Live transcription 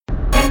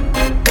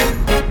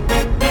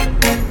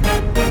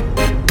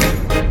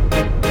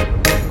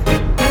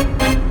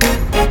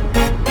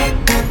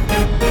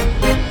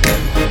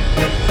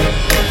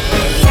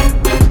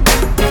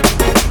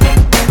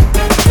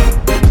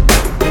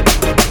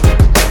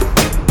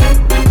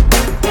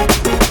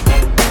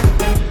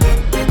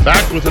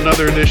Back with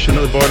another edition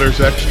of the Boilers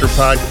Extra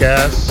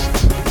podcast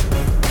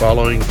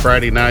following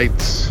Friday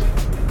night's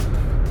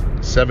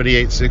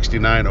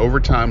 78-69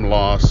 overtime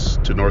loss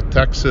to North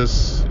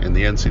Texas in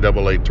the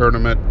NCAA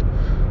tournament.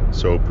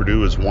 So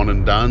Purdue is one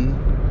and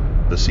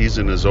done. The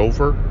season is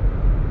over.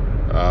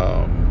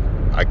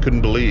 I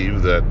couldn't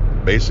believe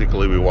that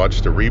basically we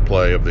watched a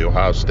replay of the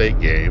Ohio State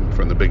game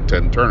from the Big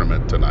Ten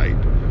tournament tonight.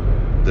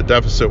 The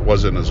deficit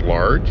wasn't as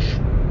large,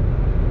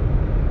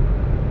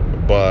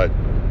 but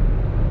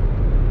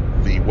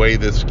the way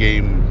this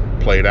game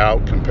played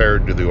out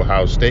compared to the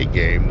Ohio State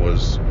game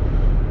was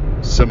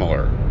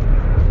similar.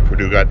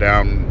 Purdue got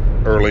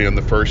down early in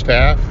the first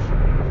half,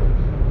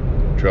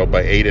 trailed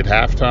by 8 at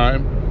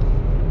halftime.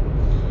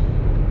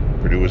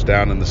 Purdue was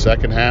down in the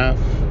second half,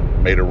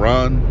 made a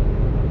run,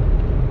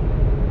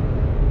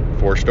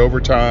 forced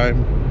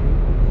overtime,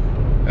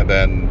 and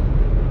then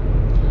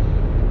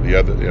the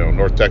other,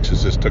 North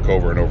Texas just took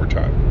over in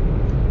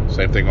overtime.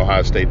 Same thing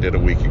Ohio State did a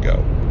week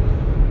ago.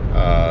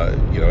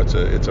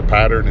 It's a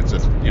pattern. It's a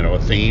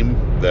theme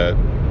that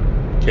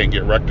can't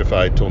get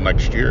rectified till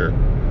next year.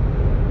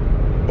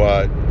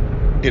 But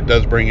it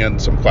does bring in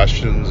some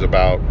questions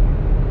about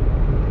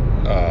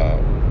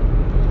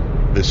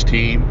this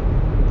team.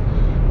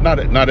 Not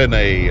in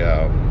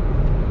a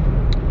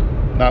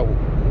not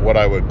what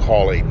I would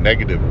call a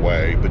negative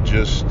way, but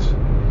just.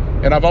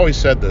 And I've always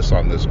said this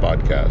on this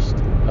podcast.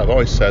 I've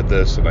always said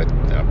this, and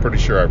I'm pretty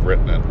sure I've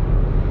written it.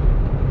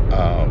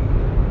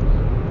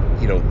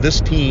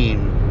 This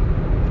team,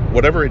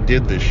 whatever it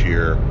did this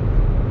year,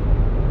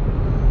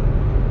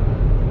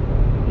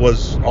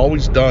 was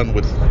always done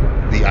with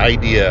the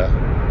idea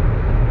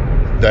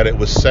that it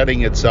was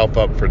setting itself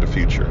up for the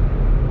future.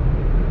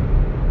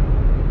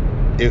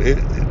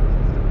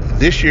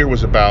 This year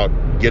was about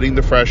getting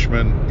the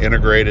freshmen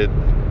integrated,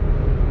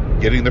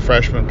 getting the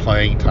freshmen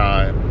playing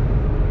time,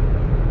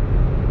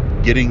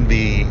 getting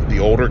the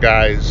older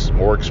guys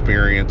more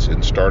experience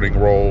in starting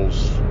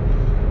roles,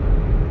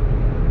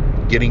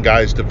 getting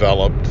guys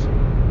developed,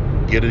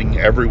 getting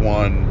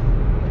everyone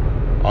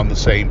on the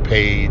same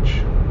page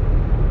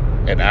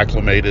and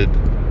acclimated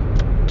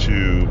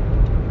to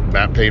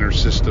Matt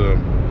Painter's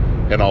system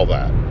and all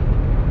that.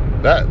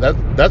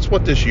 That's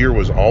what this year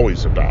was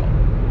always about.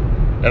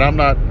 And I'm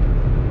not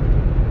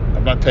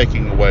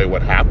taking away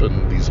what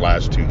happened these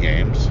last two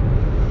games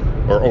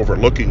or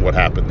overlooking what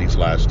happened these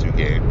last two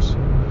games.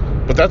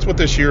 But that's what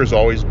this year has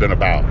always been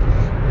about.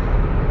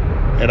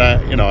 And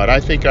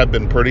I think I've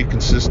been pretty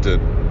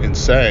consistent in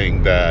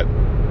saying that,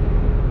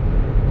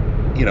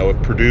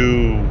 if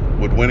Purdue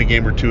would win a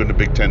game or two in the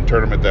Big Ten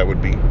tournament, that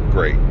would be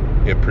great.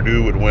 If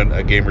Purdue would win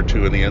a game or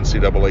two in the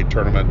NCAA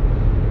tournament,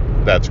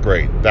 that's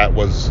great. That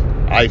was,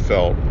 I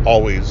felt,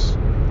 always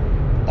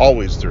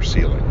their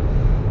ceiling.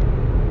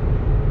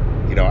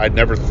 I'd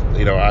never,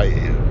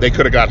 they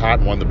could have got hot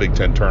and won the Big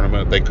Ten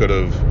tournament. They could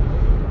have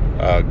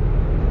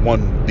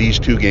won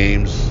two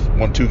games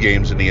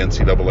in the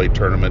NCAA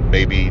tournament,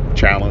 maybe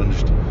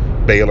challenged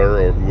Baylor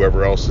or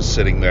whoever else is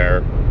sitting there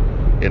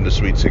in the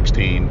Sweet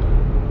 16,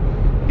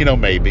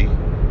 maybe.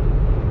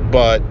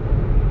 But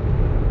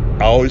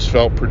I always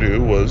felt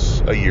Purdue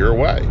was a year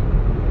away.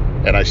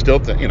 And I still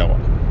think,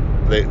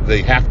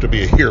 they have to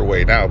be a year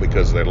away now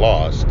because they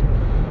lost.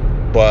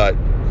 But,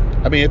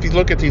 if you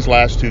look at these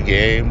last two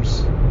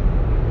games,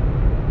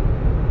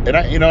 and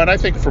I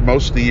think for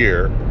most of the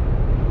year,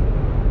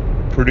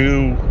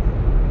 Purdue,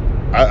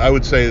 I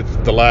would say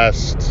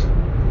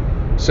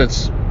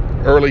since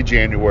early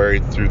January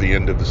through the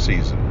end of the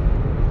season,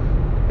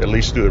 at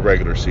least through the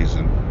regular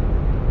season,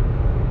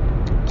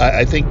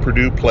 I think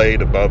Purdue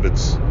played above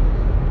its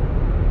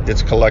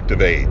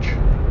collective age,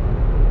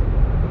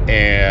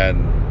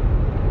 and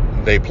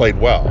they played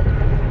well,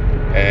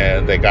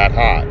 and they got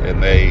hot,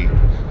 and they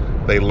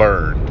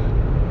learned,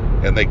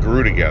 and they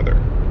grew together,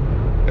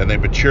 and they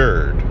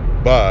matured.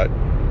 But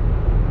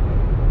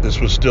this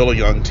was still a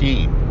young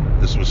team.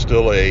 This was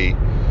still a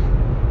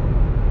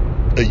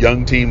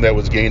young team that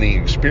was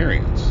gaining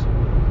experience.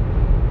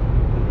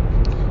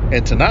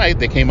 And tonight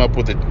they came up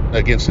with it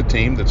against a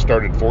team that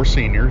started 4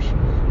 seniors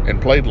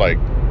and played like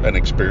an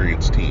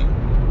experienced team.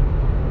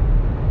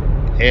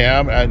 Yeah,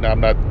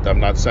 I'm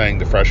not saying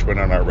the freshmen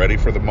are not ready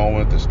for the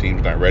moment. This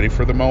team's not ready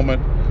for the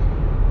moment,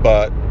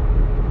 but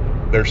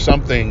there's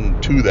something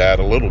to that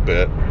a little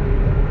bit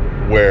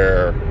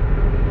where,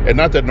 and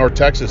not that North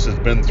Texas has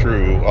been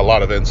through a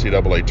lot of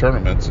NCAA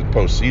tournaments and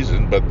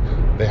postseason, but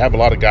they have a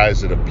lot of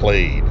guys that have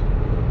played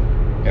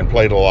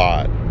a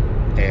lot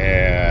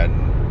and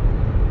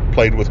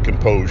played with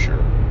composure.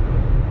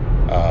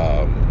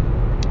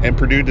 And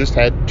Purdue just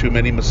had too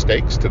many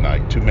mistakes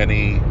tonight, too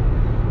many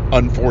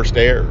unforced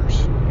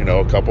errors.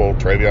 A couple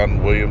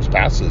Travion Williams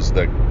passes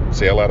that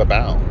sail out of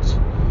bounds.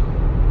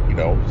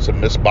 Some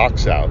missed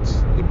box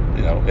outs,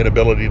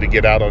 inability to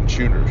get out on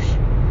shooters.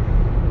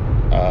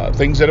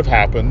 Things that have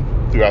happened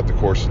throughout the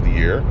course of the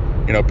year.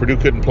 Purdue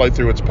couldn't play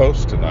through its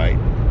post tonight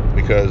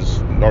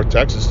because North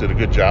Texas did a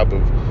good job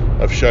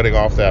of shutting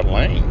off that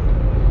lane.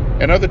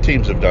 And other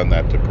teams have done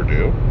that to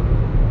Purdue.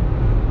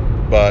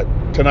 But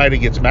tonight it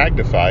gets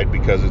magnified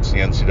because it's the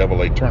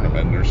NCAA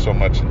tournament. And there's so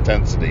much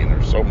intensity, and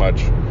there's so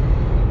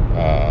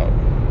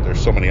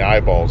many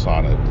eyeballs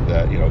on it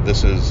that,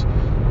 this is,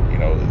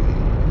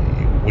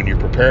 when you're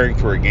preparing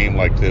for a game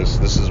like this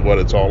is what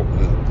it's all,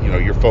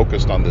 you're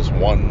focused on this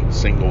one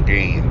single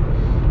game,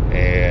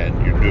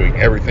 and you're doing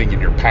everything in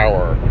your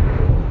power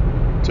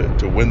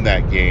to win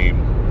that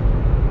game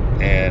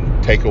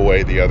and take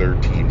away the other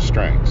team's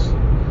strengths.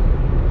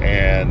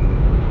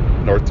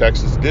 And North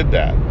Texas did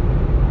that.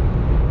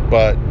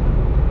 But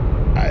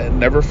I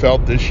never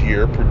felt this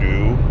year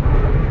Purdue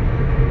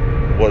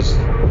was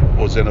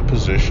in a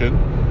position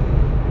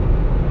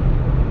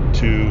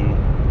to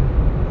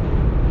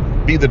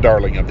be the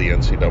darling of the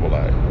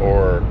NCAA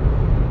or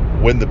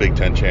win the Big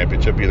Ten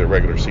championship, either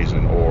regular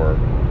season or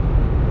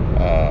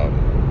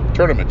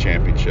tournament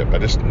championship. I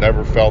just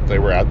never felt they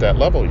were at that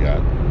level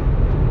yet.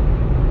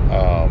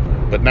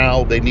 But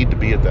now they need to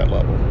be at that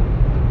level.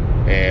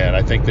 And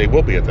I think they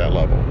will be at that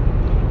level.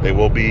 They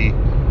will be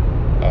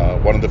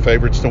one of the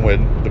favorites to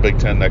win the Big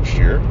Ten next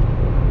year.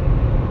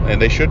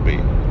 And they should be.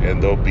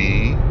 And they'll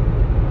be,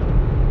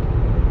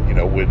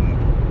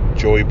 when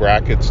Joey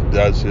Brackets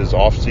does his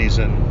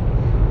off-season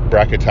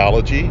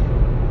bracketology,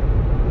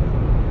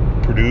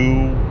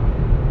 Purdue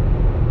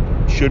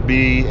should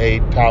be a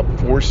top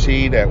 4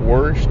 seed at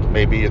worst,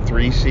 maybe a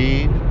 3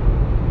 seed,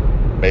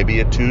 maybe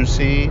a 2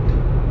 seed,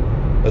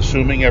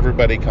 assuming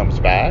everybody comes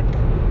back,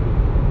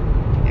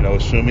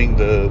 assuming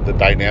the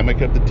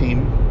dynamic of the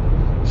team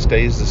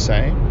stays the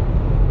same.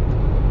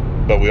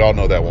 But we all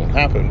know that won't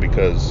happen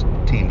because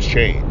teams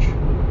change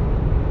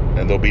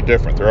and they'll be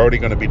different. They're already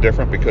going to be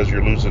different because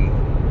you're losing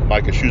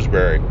Micah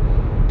Shrewsbury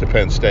to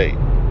Penn State.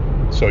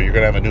 So you're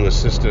going to have a new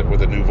assistant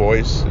with a new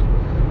voice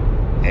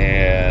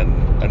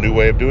and a new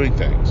way of doing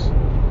things.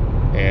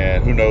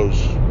 And who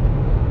knows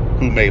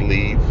who may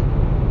leave.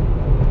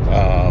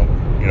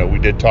 We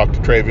did talk to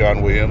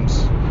Travion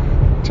Williams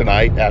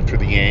tonight after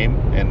the game,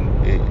 and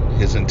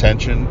his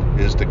intention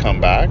is to come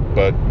back,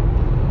 but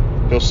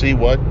he'll see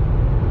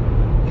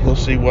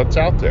what's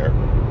out there.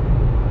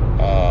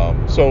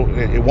 So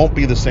it won't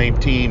be the same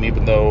team,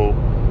 even though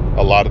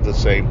a lot of the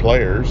same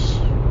players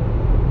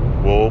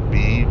will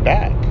be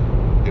back.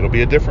 It'll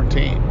be a different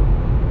team,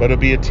 but it'll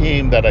be a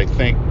team that I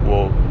think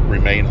will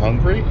remain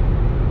hungry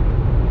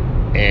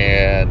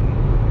and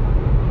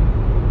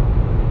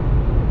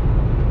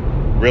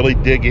really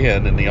dig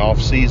in the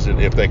off season,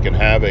 if they can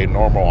have a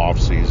normal off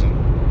season,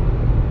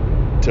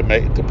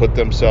 to put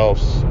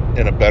themselves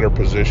in a better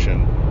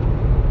position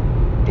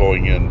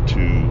going into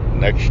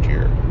next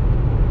year.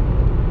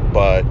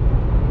 But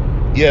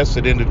yes,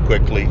 it ended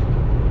quickly.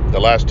 The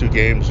last 2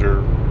 games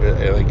are,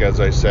 I think, as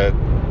I said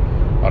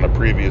on a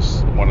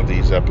previous one of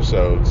these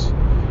episodes,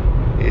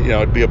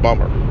 it'd be a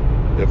bummer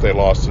if they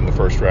lost in the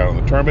first round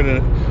of the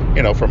tournament.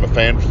 And, from a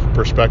fan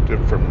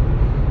perspective, from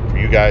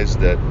you guys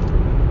that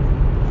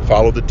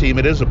follow the team,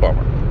 it is a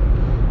bummer.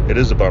 It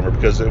is a bummer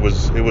because it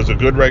was a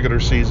good regular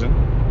season.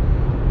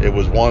 It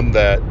was one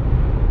that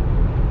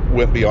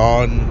went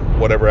beyond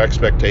whatever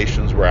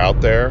expectations were out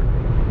there.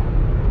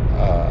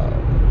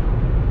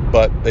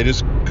 But they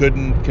just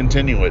couldn't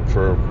continue it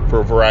for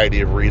a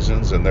variety of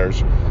reasons. And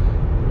there's,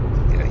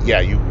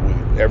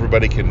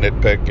 everybody can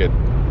nitpick at,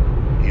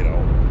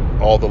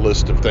 all the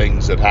list of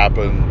things that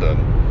happened and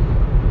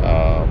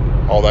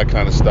all that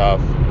kind of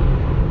stuff.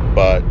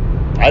 But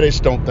I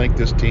just don't think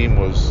this team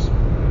was.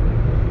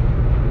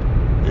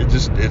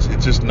 It's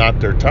just not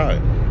their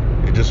time.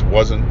 It just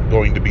wasn't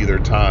going to be their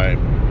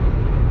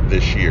time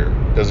this year.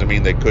 Doesn't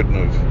mean they couldn't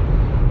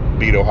have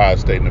beat Ohio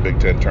State in the Big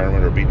Ten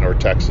tournament or beat North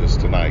Texas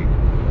tonight.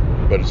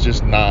 But it's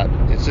just not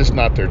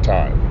their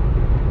time.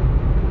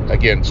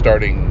 Again,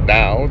 starting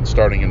now,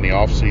 starting in the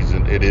off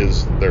season, it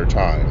is their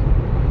time,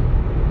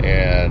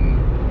 and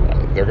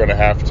they're going to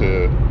have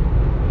to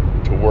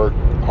work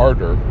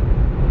harder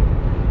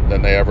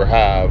than they ever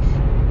have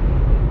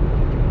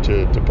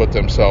to put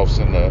themselves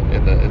in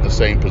the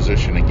same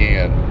position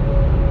again,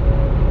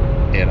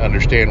 and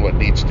understand what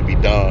needs to be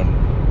done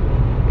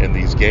in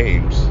these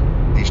games,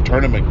 these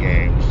tournament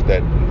games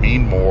that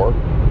mean more,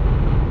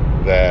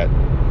 that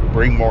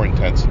bring more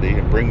intensity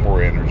and bring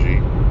more energy,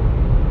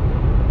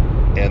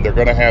 and they're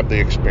going to have the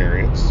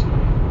experience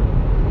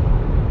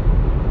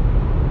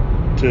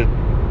to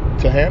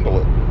handle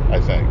it. I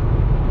think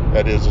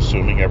that is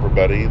assuming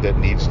everybody that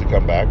needs to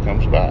come back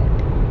comes back,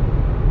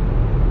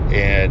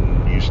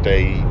 and you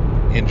stay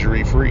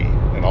injury free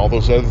and all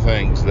those other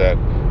things that,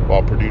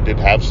 while Purdue did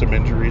have some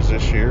injuries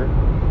this year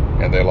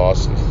and they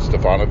lost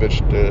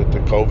Stefanovic to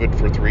COVID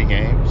for 3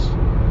 games,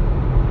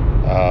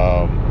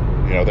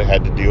 they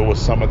had to deal with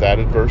some of that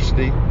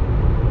adversity.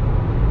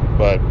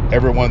 But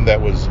everyone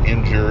that was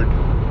injured,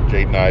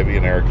 Jaden Ivey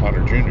and Eric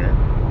Hunter Jr.,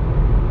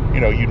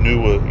 you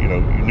knew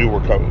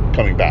were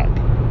coming back.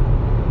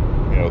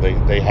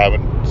 They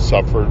haven't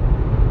suffered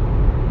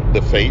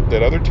the fate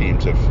that other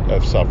teams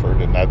have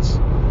suffered, and that's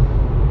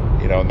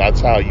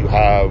how you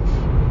have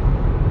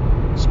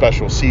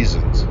special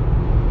seasons,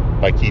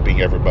 by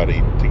keeping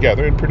everybody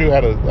together. And Purdue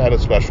had a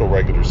special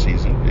regular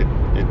season.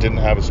 It didn't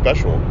have a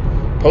special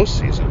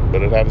postseason,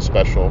 but it had a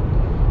special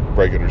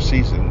regular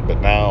season.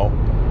 But now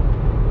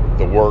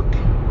the work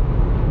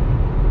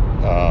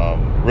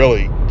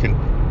really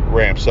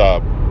ramps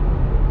up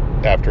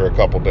after a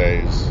couple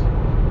days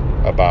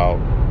about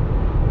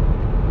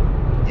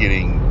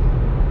getting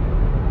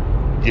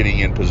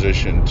in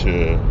position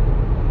to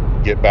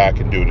get back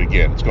and do it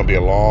again. It's going to be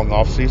a long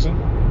off season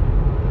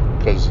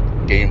because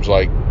games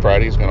like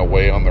Friday is going to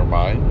weigh on their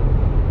mind.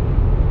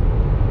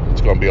 It's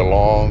going to be a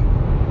long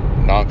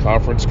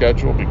non-conference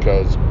schedule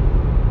because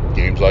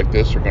games like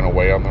this are going to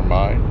weigh on their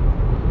mind.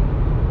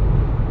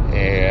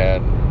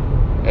 And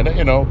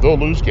you know, they'll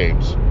lose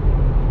games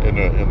in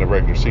the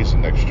regular season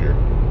next year.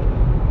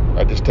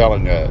 I'm just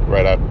telling that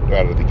right out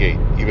of the gate.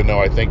 Even though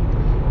I think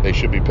they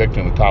should be picked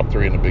in the top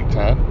 3 in the Big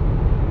Ten,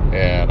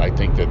 and I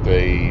think that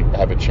they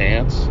have a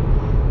chance.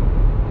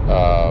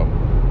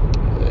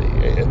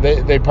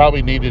 They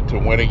probably needed to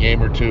win a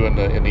game or two in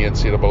the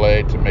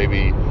NCAA to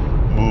maybe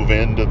move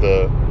into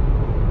the,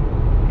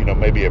 you know,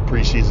 maybe a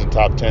preseason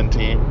top 10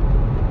 team.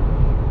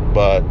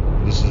 But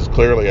this is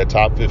clearly a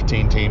top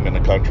 15 team in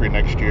the country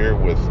next year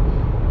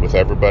with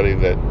everybody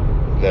that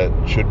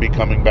should be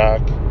coming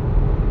back.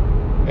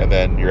 And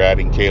then you're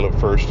adding Caleb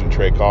Furst and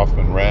Trey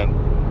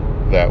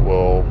Kaufman-Renn that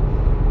will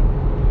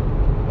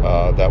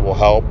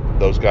help.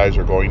 Those guys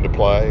are going to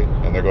play,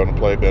 and they're going to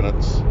play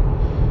minutes,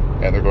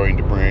 and they're going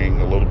to bring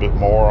a little bit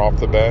more off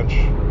the bench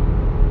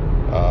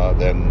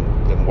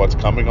than what's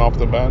coming off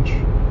the bench.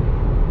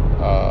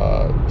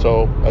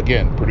 So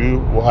again, Purdue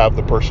will have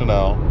the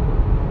personnel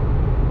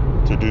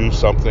to do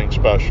something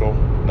special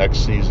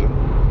next season,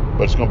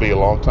 but it's going to be a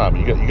long time.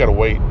 You got to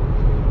wait.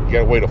 You got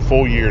to wait a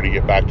full year to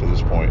get back to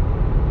this point.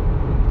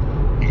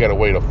 You got to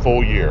wait a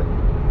full year,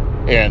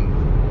 and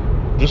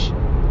just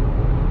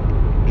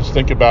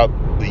think about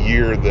the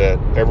year that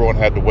everyone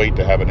had to wait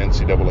to have an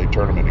NCAA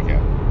tournament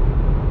again.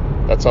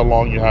 That's how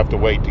long you have to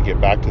wait to get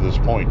back to this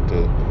point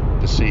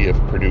to see if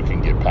Purdue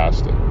can get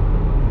past it.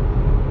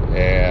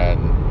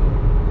 And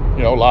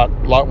you know, a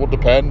lot will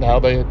depend how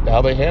they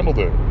handle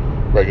the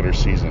regular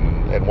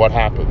season and what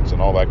happens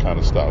and all that kind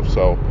of stuff.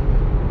 So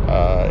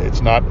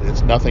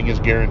nothing is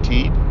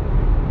guaranteed.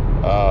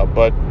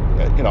 But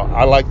you know,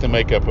 I like the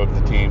makeup of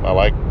the team. I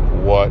like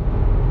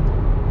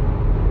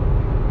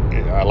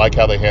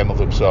how they handle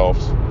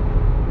themselves.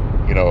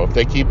 You know, if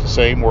they keep the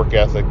same work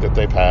ethic that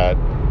they've had,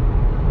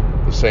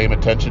 the same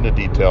attention to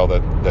detail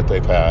that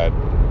they've had,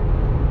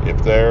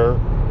 if they're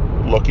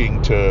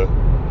looking to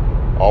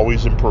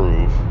always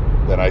improve,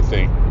 then I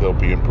think they'll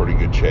be in pretty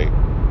good shape.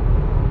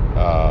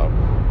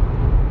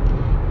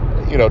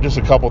 You know, just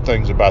a couple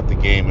things about the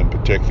game in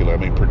particular. I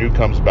mean, Purdue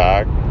comes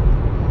back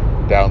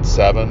down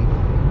 7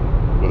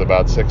 with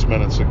about 6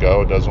 minutes to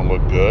go. It doesn't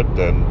look good.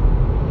 Then,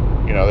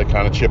 you know, they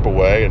kind of chip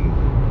away, and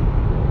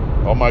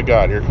oh my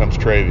God, here comes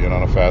Travian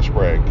on a fast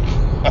break.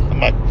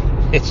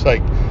 It's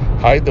like,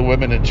 hide the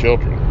women and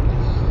children.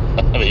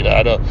 I mean,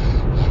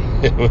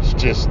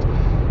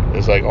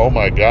 it's like, oh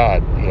my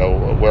God, you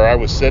know, where I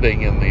was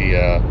sitting in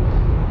the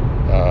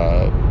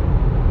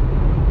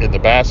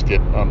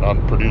basket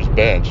on Purdue's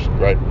bench,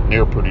 right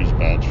near Purdue's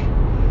bench,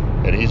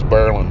 and he's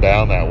barreling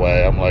down that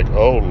way. I'm like,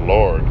 oh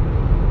Lord,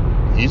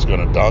 he's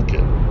going to dunk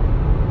it.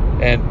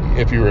 And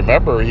if you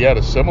remember, he had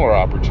a similar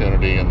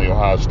opportunity in the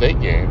Ohio State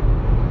game,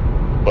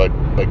 but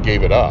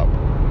gave it up,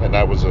 and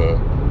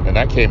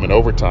that came in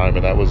overtime,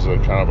 and that was a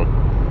kind of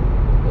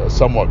a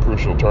somewhat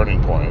crucial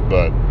turning point.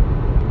 But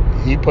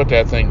he put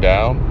that thing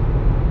down.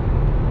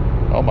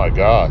 Oh my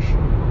gosh.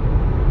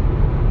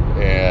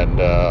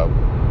 And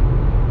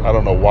I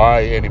don't know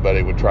why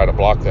anybody would try to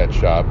block that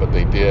shot, but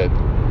they did.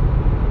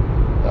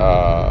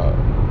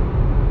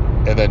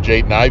 And then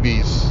Jaden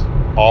Ivey's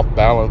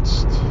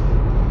off-balanced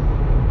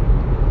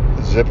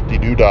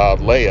zip-de-doo-dah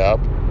layup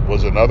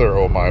was another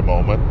oh my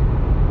moment.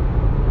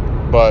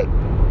 But,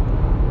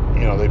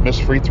 you know, they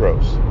missed free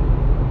throws.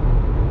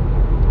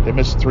 They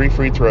missed 3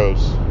 free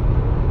throws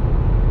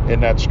in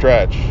that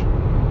stretch.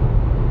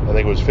 I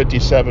think it was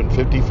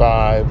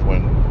 57-55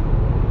 when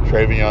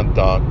Travian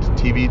dunked.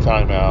 TV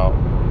timeout.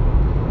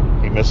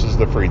 He misses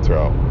the free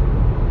throw.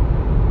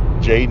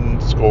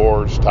 Jaden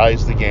scores,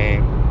 ties the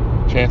game.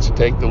 Chance to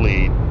take the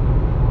lead.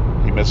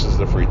 He misses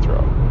the free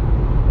throw.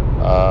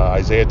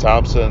 Isaiah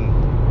Thompson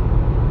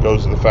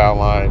goes to the foul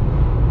line.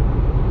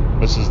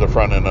 Misses the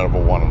front end of a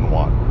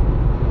 1-on-1.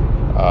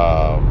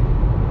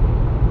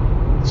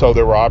 So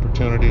there were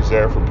opportunities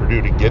there for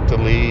Purdue to get the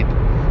lead.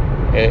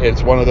 And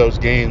it's one of those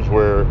games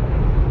where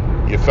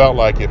you felt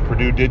like if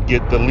Purdue did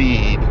get the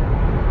lead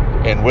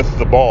and with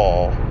the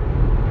ball,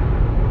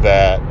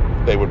 that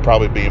they would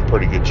probably be in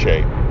pretty good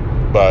shape.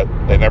 But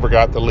they never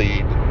got the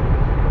lead,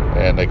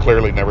 and they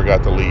clearly never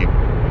got the lead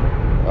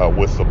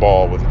with the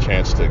ball with a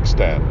chance to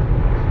extend.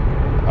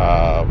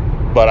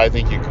 But I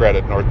think you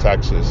credit North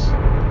Texas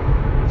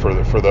for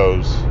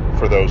those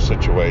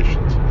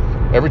situations.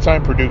 Every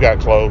time Purdue got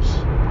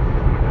close,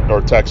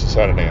 North Texas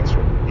had an answer.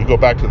 You go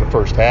back to the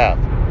first half,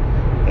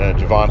 and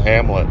Javon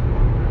Hamlet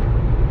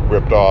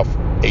ripped off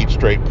 8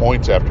 straight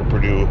points after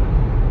Purdue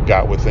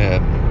got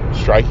within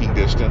striking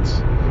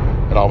distance,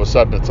 and all of a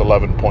sudden it's an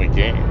 11-point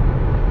game.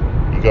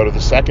 You go to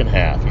the second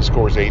half, he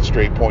scores 8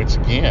 straight points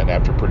again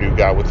after Purdue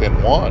got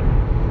within 1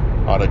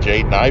 on a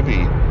Jaden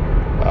Ivey,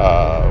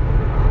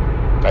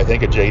 I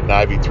think a Jaden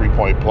Ivey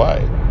 3-point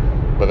play.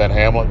 But then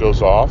Hamlet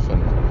goes off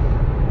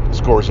and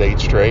scores 8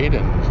 straight,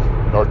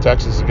 and North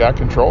Texas has got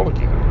control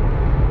again.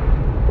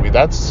 I mean,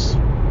 that's...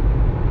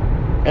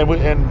 And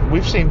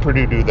we've seen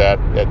Purdue do that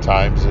at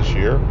times this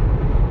year.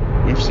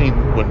 We've seen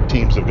when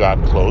teams have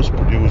gotten close,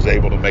 Purdue was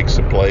able to make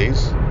some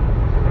plays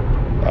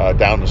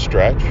down the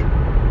stretch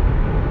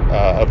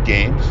of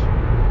games.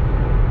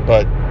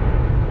 But,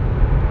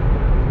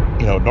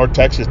 North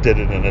Texas did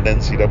it in an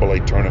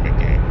NCAA tournament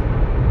game.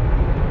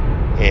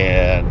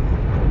 And,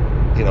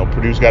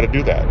 Purdue's got to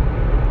do that.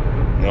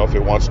 If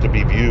it wants to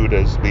be viewed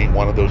as being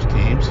one of those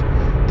teams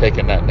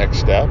taking that next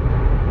step,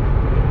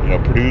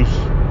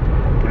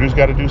 Purdue's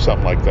got to do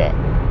something like that.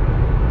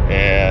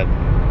 And,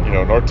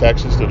 North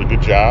Texas did a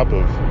good job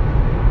of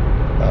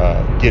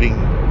getting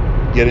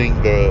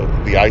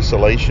the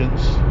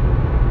isolations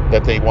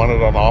that they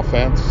wanted on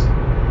offense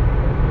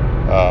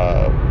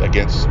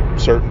against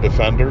certain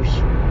defenders.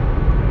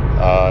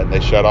 And they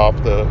shut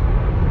off the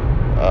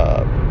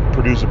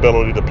Purdue's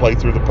ability to play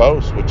through the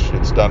post, which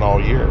it's done all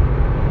year.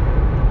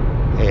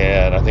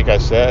 And I think I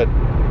said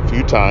a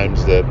few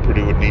times that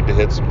Purdue would need to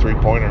hit some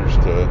 3-pointers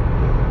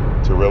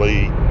to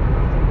really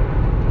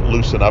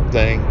loosen up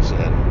things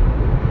and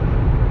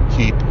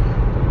keep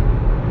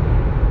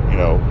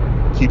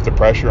the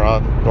pressure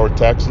on North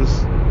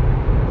Texas.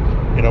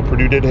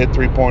 Purdue did hit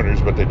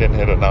 3-pointers, but they didn't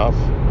hit enough.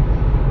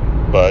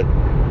 But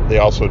they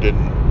also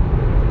didn't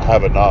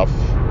have enough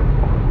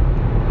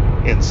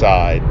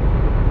inside.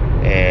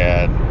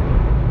 And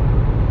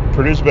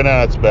Purdue's been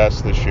at its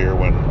best this year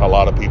when a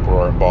lot of people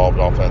are involved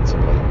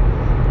offensively.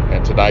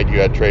 And tonight you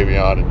had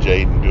Travion and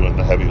Jaden doing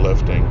the heavy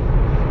lifting.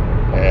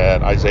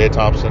 And Isaiah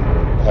Thompson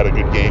had a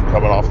good game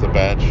coming off the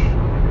bench.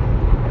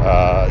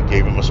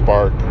 Gave him a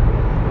spark.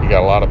 He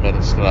got a lot of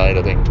minutes tonight,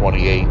 I think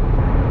 28.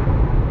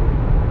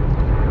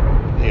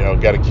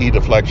 Got a key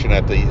deflection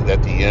at the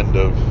end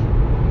of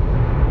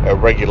a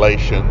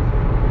regulation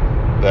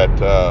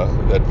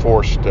that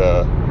forced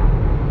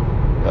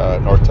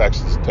North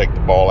Texas to take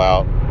the ball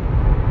out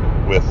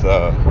with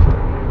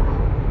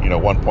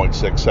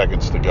 1.6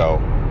 seconds to go.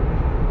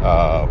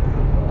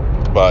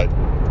 But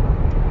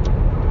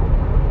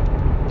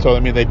so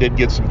they did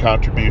get some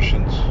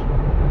contributions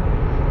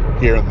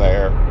here and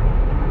there,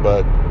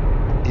 but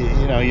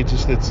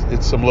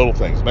it's some little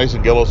things.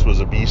 Mason Gillis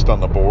was a beast on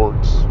the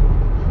boards.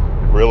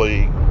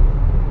 Really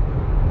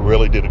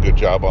did a good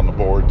job on the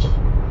boards.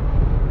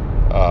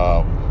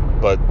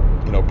 But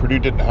Purdue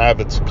didn't have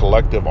its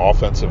collective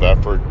offensive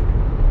effort,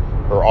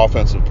 or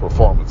offensive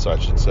performance, I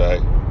should say,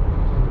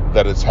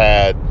 that it's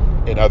had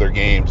in other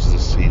games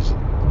this season.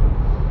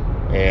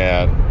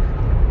 And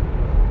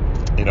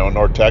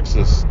North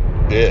Texas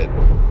did,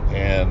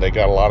 and they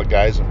got a lot of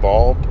guys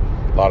involved.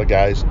 A lot of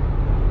guys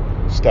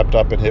stepped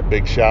up and hit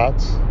big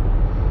shots,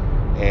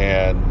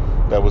 and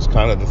that was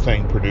kind of the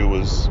thing Purdue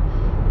was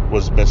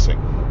missing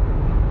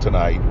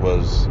tonight,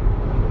 was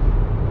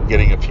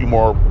getting a few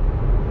more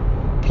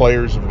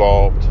players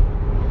involved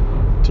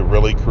to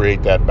really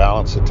create that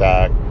balanced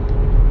attack.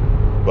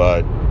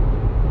 But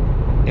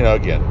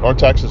again, North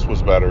Texas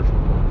was better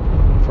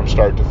from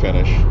start to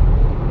finish,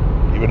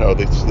 even though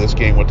this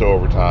game went to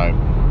overtime.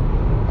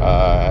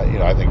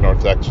 I think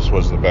North Texas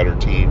was the better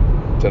team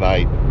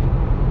tonight.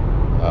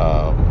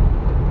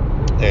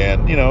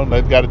 And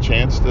they've got a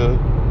chance to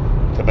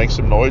make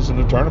some noise in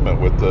the tournament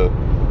with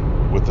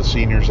the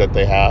seniors that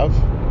they have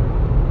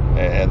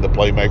and the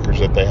playmakers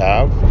that they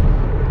have.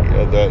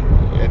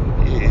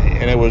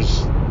 And it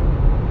was,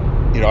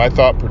 I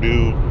thought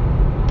Purdue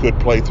could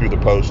play through the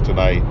post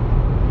tonight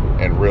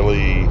and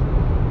really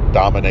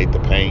dominate the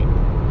paint.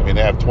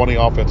 They have 20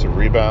 offensive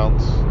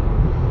rebounds.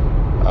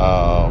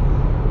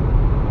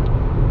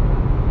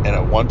 And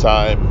at one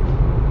time,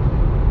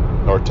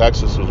 North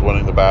Texas was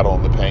winning the battle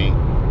in the paint.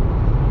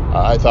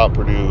 I thought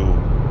Purdue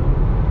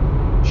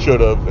should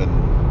have, and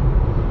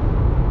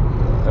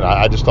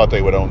I just thought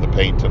they would own the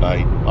paint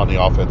tonight on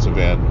the offensive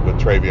end with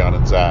Travion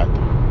and Zach.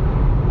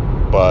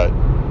 But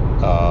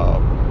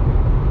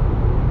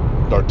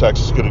North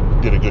Texas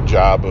did a good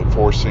job of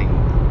forcing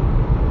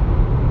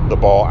the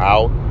ball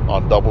out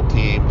on double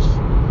teams,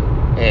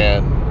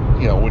 and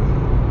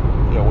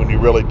when you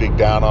really dig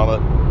down on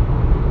it,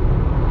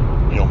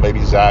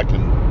 maybe Zach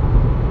and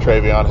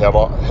Travion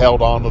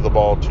held on to the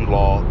ball too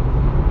long.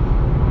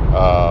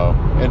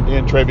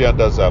 And Travion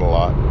does that a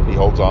lot. He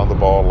holds on to the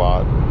ball a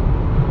lot,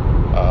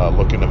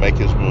 looking to make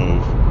his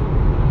move.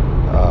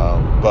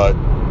 But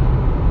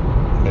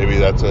maybe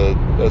that's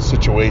a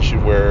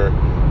situation where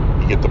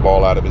you get the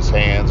ball out of his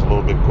hands a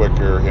little bit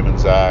quicker, him and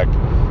Zach.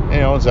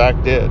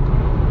 Zach did.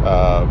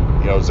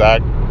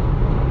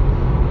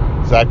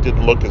 Zach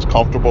didn't look as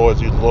comfortable as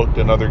he looked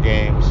in other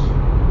games.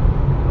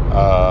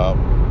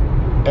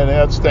 And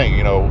that's the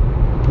thing,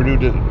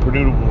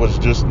 Purdue was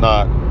just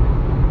not,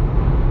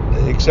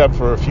 except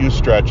for a few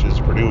stretches,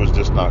 Purdue was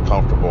just not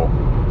comfortable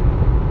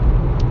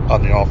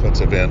on the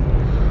offensive end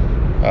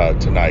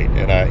tonight,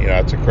 and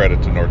that's a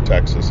credit to North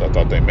Texas. I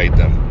thought they made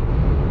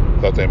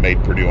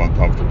Purdue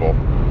uncomfortable,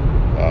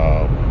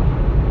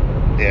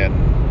 and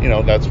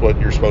that's what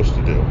you're supposed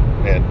to do.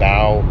 And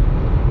now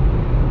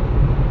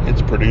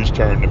it's Purdue's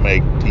turn to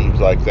make teams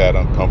like that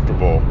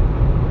uncomfortable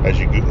as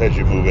you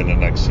move into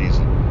next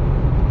season,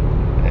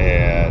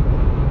 and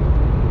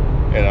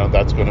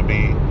that's going to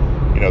be,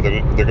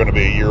 they're going to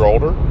be a year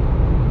older,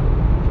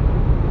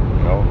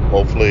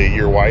 hopefully a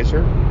year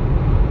wiser,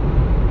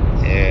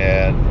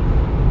 and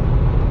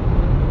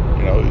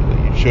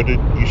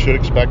you should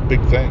expect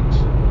big things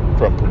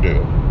from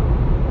Purdue,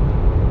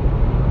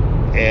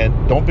 and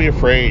don't be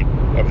afraid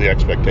of the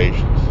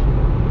expectations.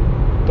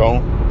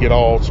 Don't get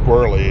all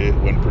squirrely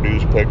when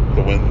Purdue's picked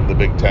to win the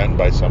Big Ten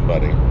by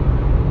somebody,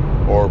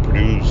 or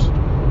Purdue's,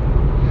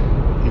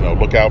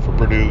 look out for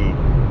Purdue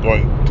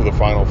going to the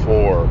Final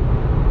Four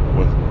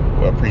when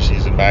a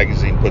preseason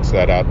magazine puts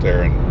that out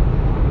there in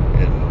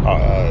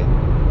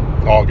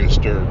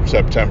August or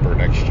September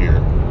next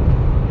year.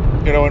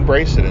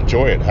 Embrace it,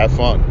 enjoy it, have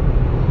fun.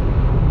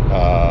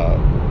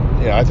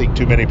 I think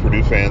too many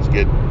Purdue fans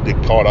get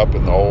caught up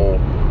in the whole,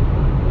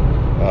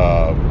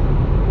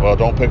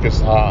 don't pick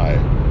us high.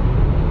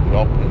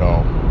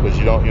 Because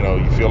you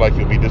feel like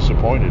you'll be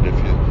disappointed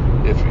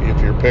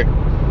if you're picked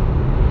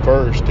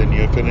first and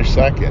you finish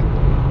second.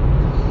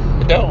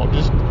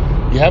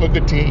 You have a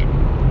good team.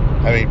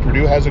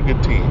 Purdue has a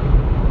good team,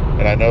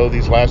 and I know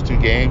these last two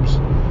games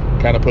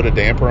kind of put a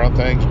damper on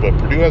things, but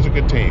Purdue has a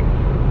good team.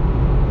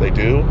 They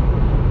do,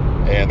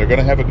 and they're going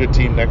to have a good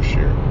team next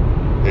year.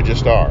 They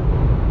just are.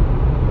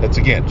 That's,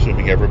 again,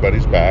 assuming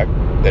everybody's back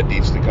that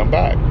needs to come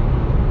back.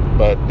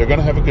 But they're going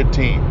to have a good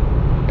team,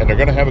 and they're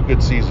going to have a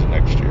good season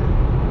next year.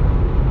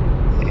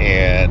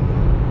 And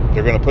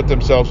they're going to put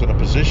themselves in a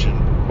position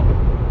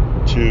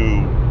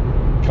to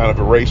kind of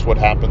erase what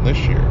happened this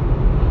year,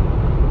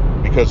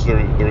 because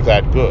they're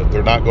that good.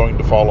 They're not going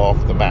to fall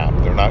off the map.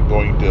 They're not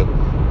going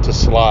to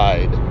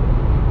slide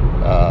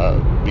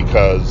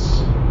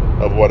because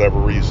of whatever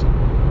reason.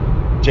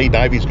 Jaden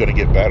Ivey's going to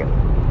get better.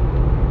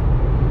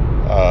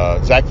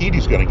 Zach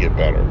Edey's going to get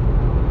better.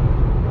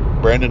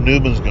 Brandon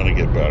Newman's going to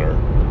get better.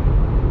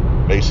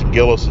 Mason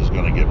Gillis is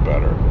going to get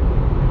better.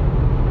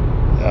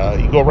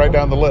 You go right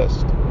down the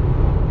list.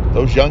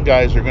 Those young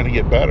guys are going to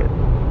get better.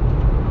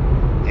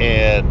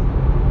 And,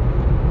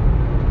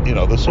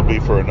 this will be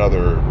for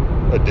another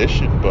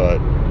edition, but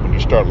when you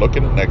start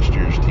looking at next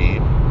year's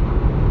team,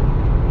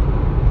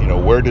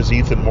 where does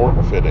Ethan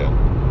Morton fit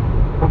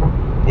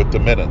in with the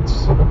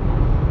minutes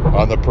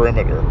on the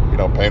perimeter?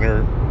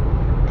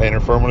 Painter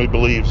firmly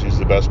believes he's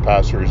the best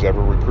passer he's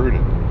ever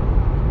recruited.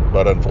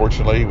 But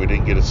unfortunately, we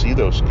didn't get to see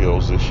those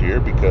skills this year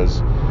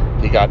because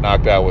he got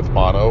knocked out with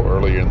mono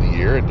earlier in the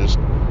year and just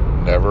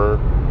never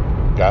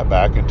got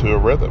back into a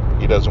rhythm.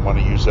 He doesn't want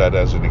to use that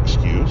as an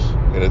excuse,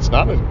 and it's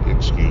not an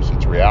excuse,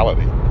 it's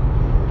reality.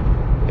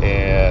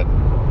 And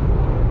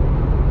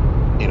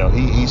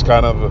he's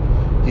kind of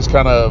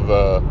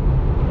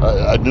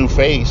a new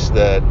face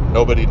that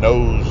nobody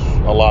knows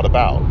a lot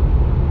about.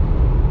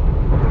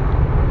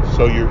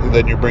 So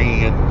you're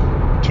bringing in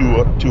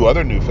two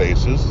other new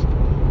faces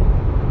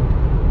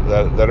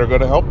that are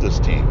going to help this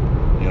team.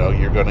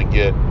 You're going to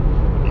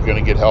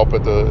get help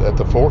at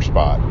the 4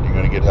 spot. You're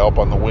going to get help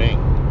on the wing,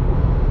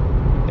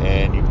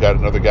 and you've got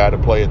another guy to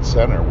play at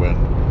center when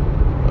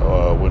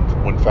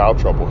foul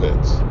trouble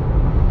hits.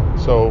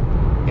 So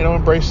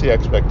embrace the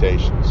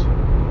expectations,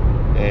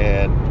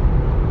 and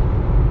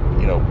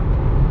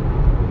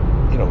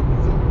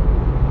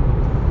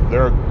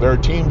there are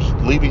teams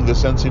leaving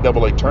this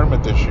NCAA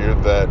tournament this year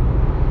that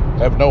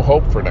have no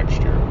hope for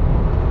next year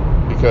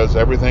because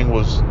everything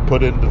was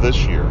put into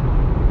this year.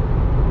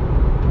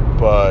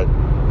 But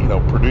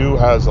Purdue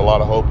has a lot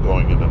of hope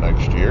going into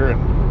next year,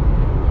 and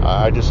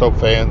I just hope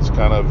fans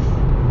kind of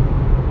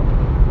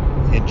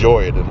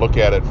enjoy it and look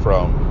at it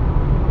from,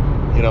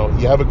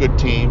 you have a good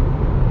team,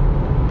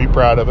 be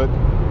proud of it,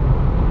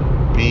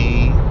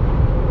 be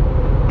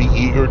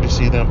eager to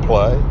see them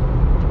play,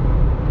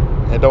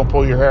 and don't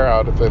pull your hair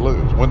out if they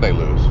lose, when they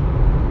lose.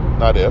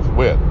 Not if,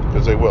 when,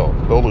 because they will.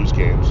 They'll lose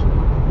games.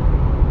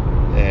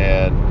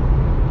 And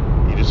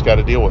you just got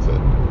to deal with it.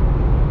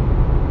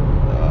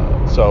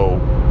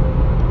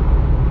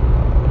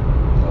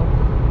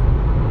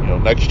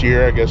 Next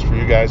year, I guess for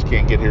you guys,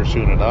 can't get here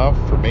soon enough.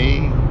 For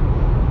me,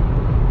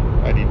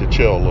 I need to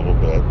chill a little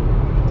bit.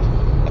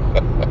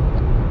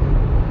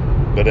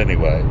 But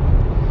anyway,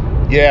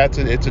 yeah,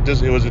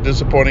 it was a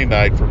disappointing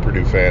night for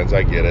Purdue fans.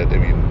 I get it.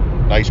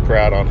 Nice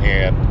crowd on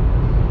hand.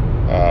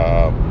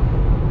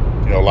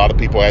 A lot of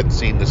people hadn't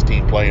seen this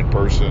team play in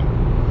person,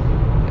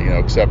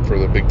 except for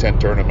the Big Ten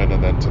tournament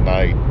and then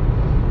tonight.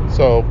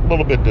 So a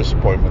little bit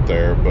disappointment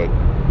there, but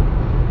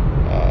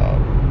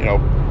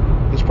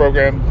this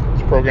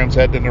program's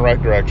heading in the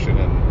right direction,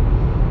 and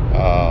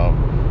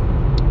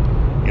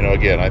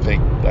again, I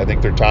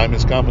think their time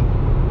is coming,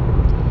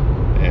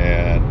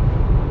 and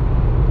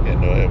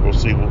we'll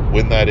see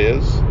when that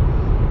is,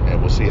 and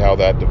we'll see how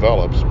that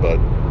develops. But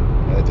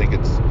I think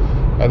it's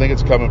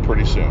coming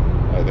pretty soon.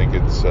 I think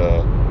it's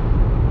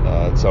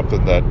It's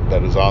something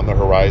that is on the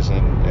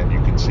horizon, and you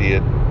can see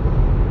it.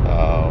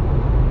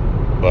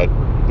 But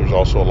there's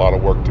also a lot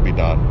of work to be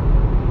done,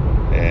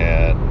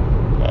 and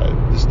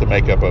just the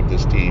makeup of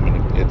this team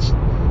and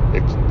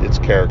its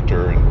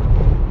character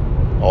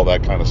and all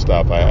that kind of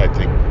stuff, I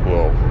think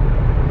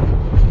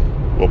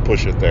will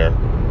push it there.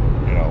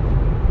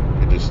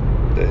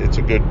 It's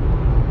a good,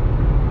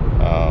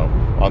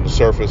 on the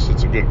surface,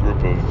 it's a good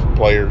group of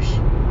players,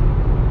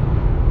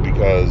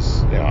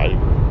 because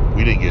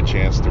we didn't get a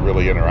chance to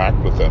really interact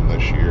with them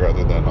this year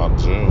other than on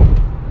Zoom.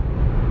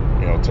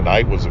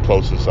 Tonight was the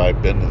closest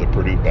I've been to the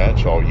Purdue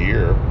bench all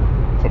year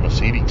from a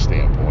seating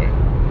standpoint.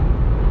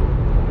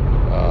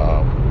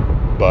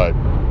 But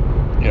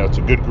it's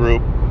a good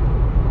group.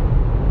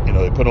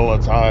 They put in a lot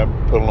of time,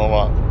 put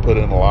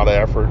in a lot of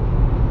effort,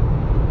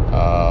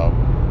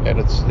 and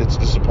it's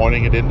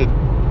disappointing it ended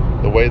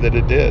the way that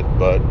it did.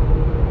 But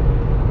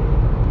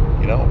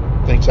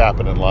things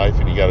happen in life,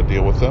 and you got to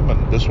deal with them.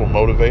 And this will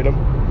motivate them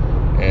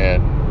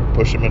and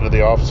push them into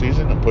the off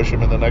season and push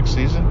them in the next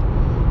season.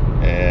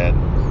 And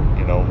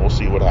we'll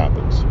see what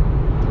happens.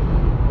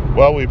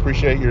 Well, we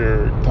appreciate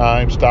your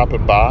time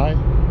stopping by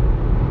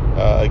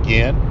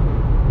again.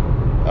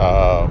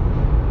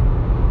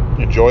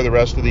 Enjoy the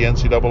rest of the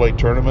NCAA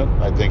tournament.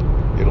 I think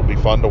it'll be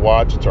fun to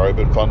watch. It's already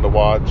been fun to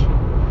watch.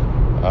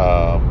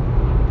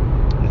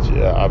 It's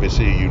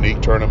obviously a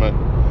unique tournament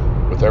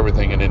with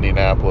everything in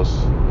Indianapolis,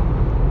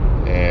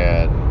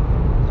 and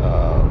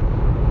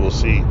we'll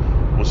see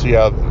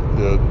how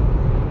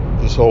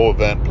this whole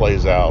event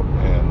plays out,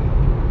 and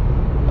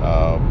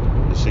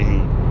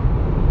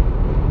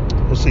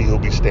we'll see who'll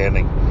be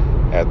standing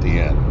at the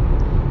end.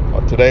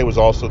 Today was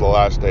also the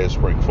last day of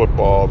spring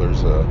football.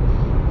 There's a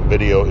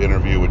video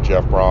interview with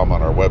Jeff Brom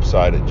on our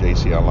website at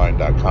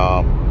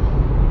jconline.com,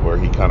 where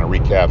he kind of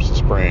recaps the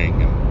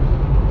spring and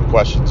the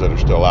questions that are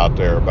still out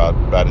there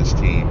about his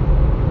team.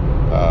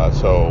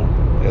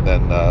 And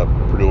then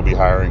Purdue will be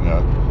hiring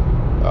a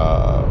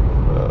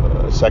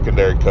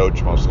secondary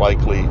coach, most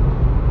likely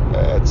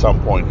at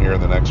some point here in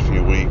the next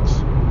few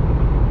weeks.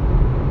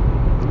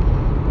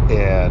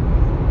 And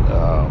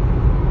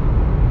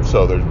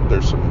so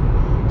there's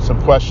some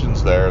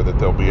questions there that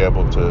they'll be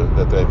able to,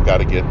 that they've got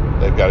to get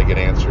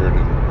answered,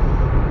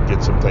 and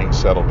get some things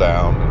settled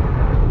down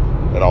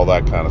and all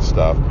that kind of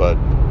stuff. But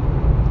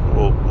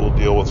we'll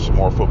deal with some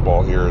more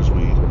football here as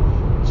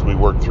we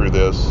work through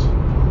this,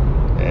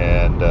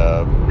 and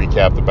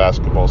recap the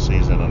basketball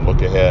season and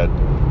look ahead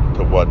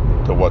to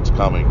what's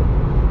coming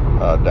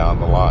down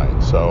the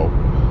line. So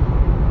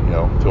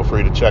feel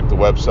free to check the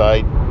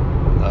website.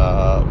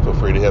 Feel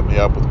free to hit me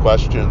up with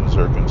questions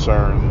or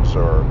concerns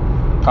or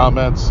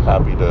comments.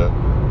 Happy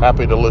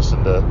to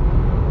listen to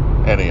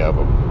any of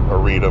them or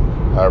read them,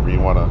 however you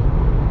want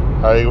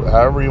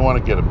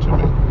to get them to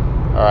me.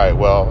 All right.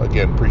 Well,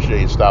 again,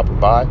 appreciate you stopping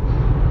by,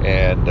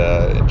 and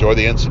enjoy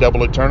the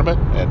NCAA tournament,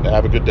 and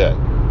have a good day.